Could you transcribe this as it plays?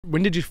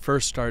When did you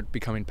first start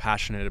becoming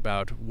passionate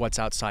about what's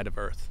outside of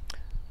Earth?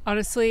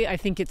 Honestly, I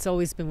think it's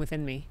always been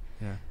within me.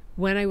 Yeah.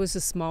 When I was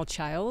a small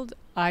child,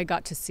 I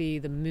got to see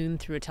the moon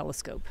through a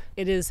telescope.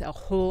 It is a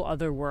whole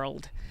other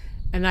world.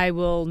 And I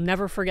will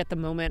never forget the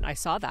moment I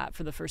saw that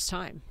for the first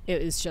time. It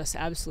is just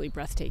absolutely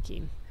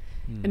breathtaking.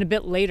 And a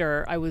bit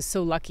later, I was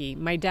so lucky.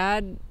 My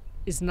dad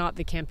is not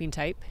the camping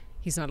type.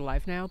 He's not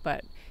alive now,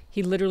 but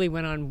he literally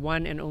went on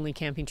one and only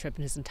camping trip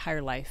in his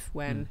entire life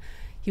when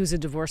he was a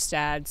divorced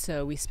dad,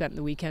 so we spent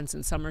the weekends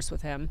and summers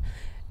with him.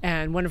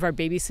 And one of our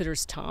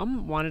babysitters,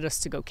 Tom, wanted us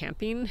to go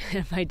camping,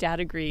 and my dad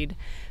agreed.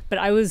 But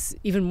I was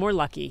even more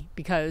lucky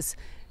because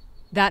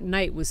that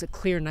night was a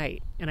clear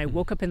night, and I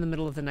woke up in the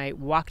middle of the night,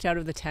 walked out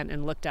of the tent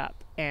and looked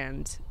up,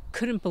 and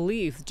couldn't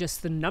believe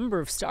just the number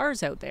of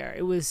stars out there.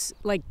 It was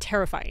like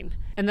terrifying.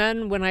 And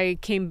then when I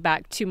came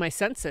back to my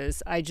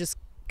senses, I just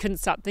couldn't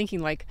stop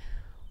thinking, like,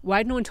 why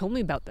had no one told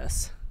me about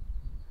this?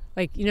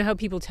 Like, you know how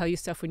people tell you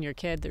stuff when you're a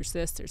kid, there's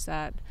this, there's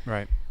that.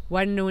 Right.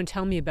 Why didn't no one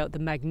tell me about the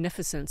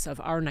magnificence of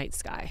our night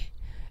sky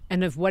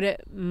and of what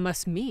it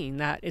must mean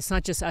that it's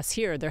not just us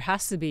here? There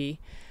has to be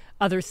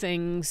other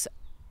things,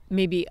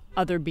 maybe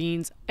other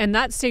beings. And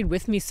that stayed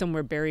with me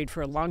somewhere buried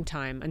for a long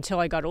time until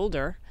I got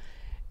older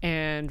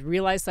and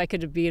realized I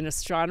could be an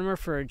astronomer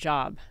for a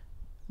job,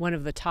 one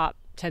of the top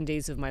 10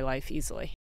 days of my life easily.